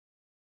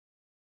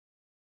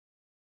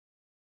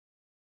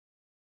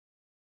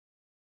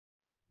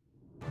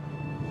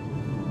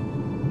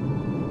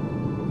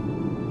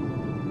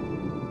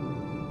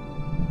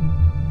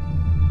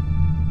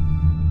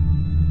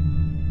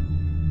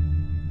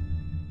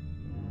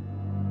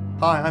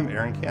Hi, I'm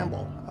Aaron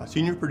Campbell,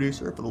 Senior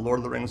Producer for the Lord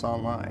of the Rings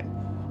Online.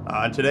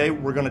 And today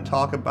we're going to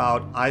talk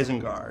about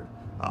Isengard.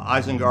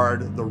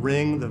 Isengard, the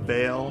Ring, the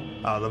Vale,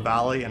 the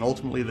Valley, and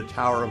ultimately the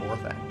Tower of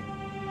Orthanc.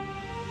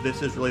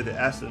 This is really the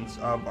essence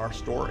of our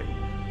story.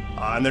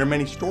 And there are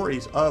many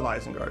stories of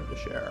Isengard to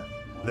share.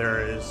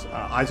 There is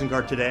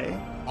Isengard today,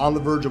 on the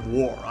verge of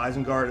war,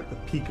 Isengard at the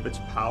peak of its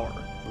power,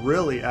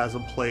 really as a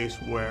place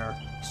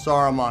where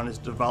Saruman is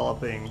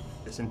developing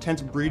this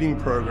intense breeding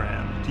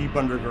program deep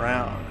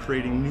underground,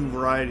 creating new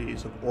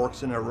varieties of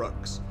orcs and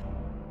Uruks.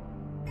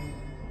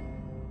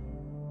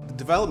 The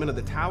development of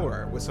the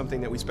tower was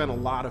something that we spent a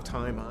lot of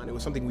time on. It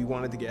was something we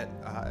wanted to get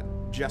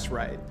just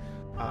right.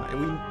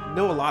 And we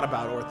know a lot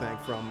about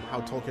Orthanc from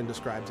how Tolkien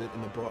describes it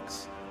in the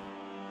books.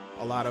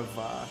 A lot of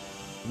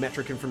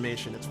metric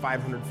information. It's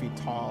 500 feet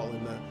tall,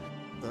 and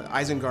the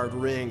Isengard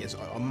ring is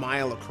a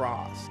mile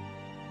across.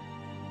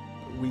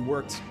 We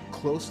worked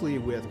closely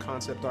with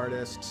concept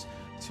artists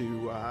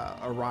to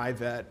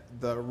arrive at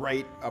the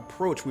right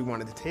approach we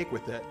wanted to take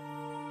with it.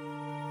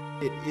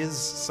 It is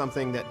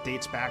something that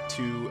dates back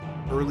to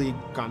early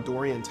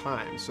Gondorian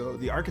times, so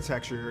the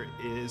architecture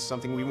is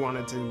something we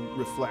wanted to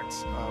reflect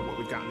what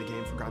we've got in the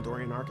game for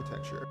Gondorian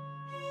architecture.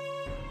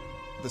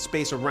 The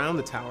space around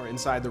the tower,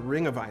 inside the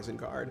Ring of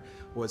Isengard,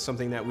 was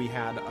something that we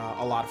had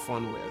a lot of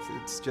fun with.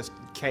 It's just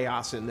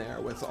chaos in there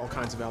with all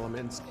kinds of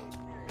elements.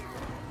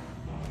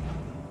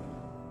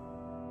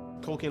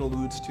 Tolkien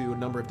alludes to a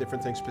number of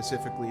different things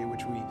specifically,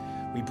 which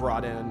we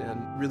brought in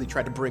and really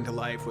tried to bring to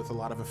life with a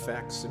lot of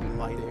effects and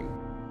lighting.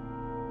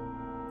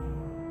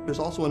 There's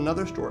also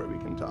another story we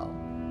can tell.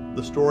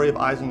 The story of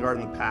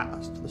Isengard in the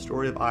past, the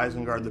story of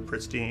Isengard the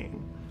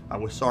Pristine,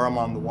 with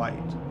Saruman the White.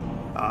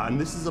 And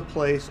this is a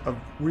place of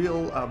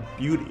real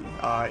beauty.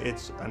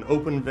 It's an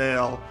open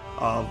vale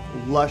of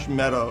lush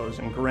meadows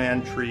and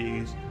grand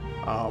trees,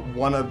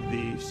 one of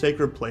the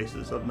sacred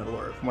places of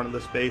Middle-earth, one of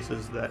the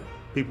spaces that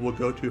people will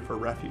go to for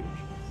refuge.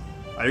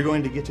 You're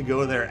going to get to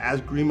go there as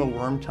Grima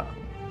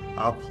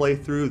Wormtongue, play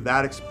through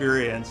that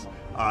experience,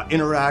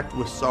 interact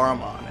with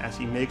Saruman as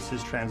he makes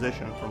his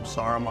transition from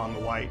Saruman the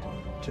White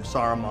to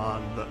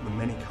Saruman the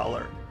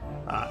Many-Colored,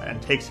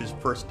 and takes his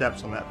first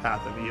steps on that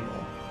path of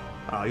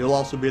evil. You'll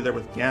also be there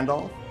with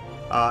Gandalf,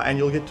 and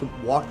you'll get to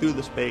walk through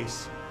the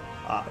space,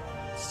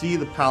 see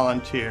the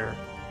Palantir,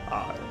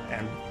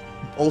 and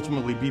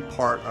ultimately be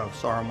part of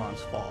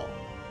Saruman's fall.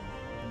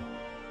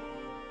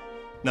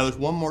 Now there's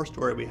one more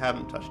story we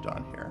haven't touched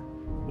on here,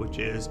 which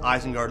is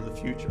Isengard of the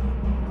future.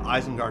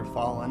 Isengard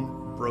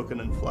fallen,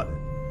 broken and flooded.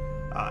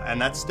 And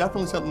that's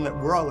definitely something that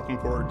we're all looking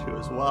forward to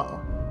as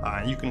well.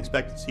 And you can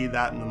expect to see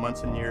that in the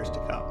months and years to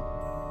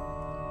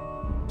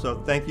come.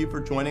 So thank you for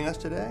joining us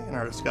today in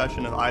our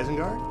discussion of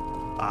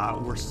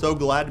Isengard. We're so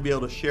glad to be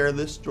able to share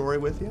this story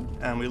with you,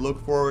 and we look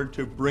forward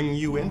to bringing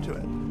you into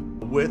it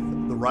with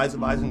the Rise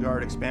of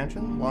Isengard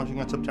expansion launching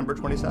on September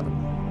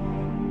 27th.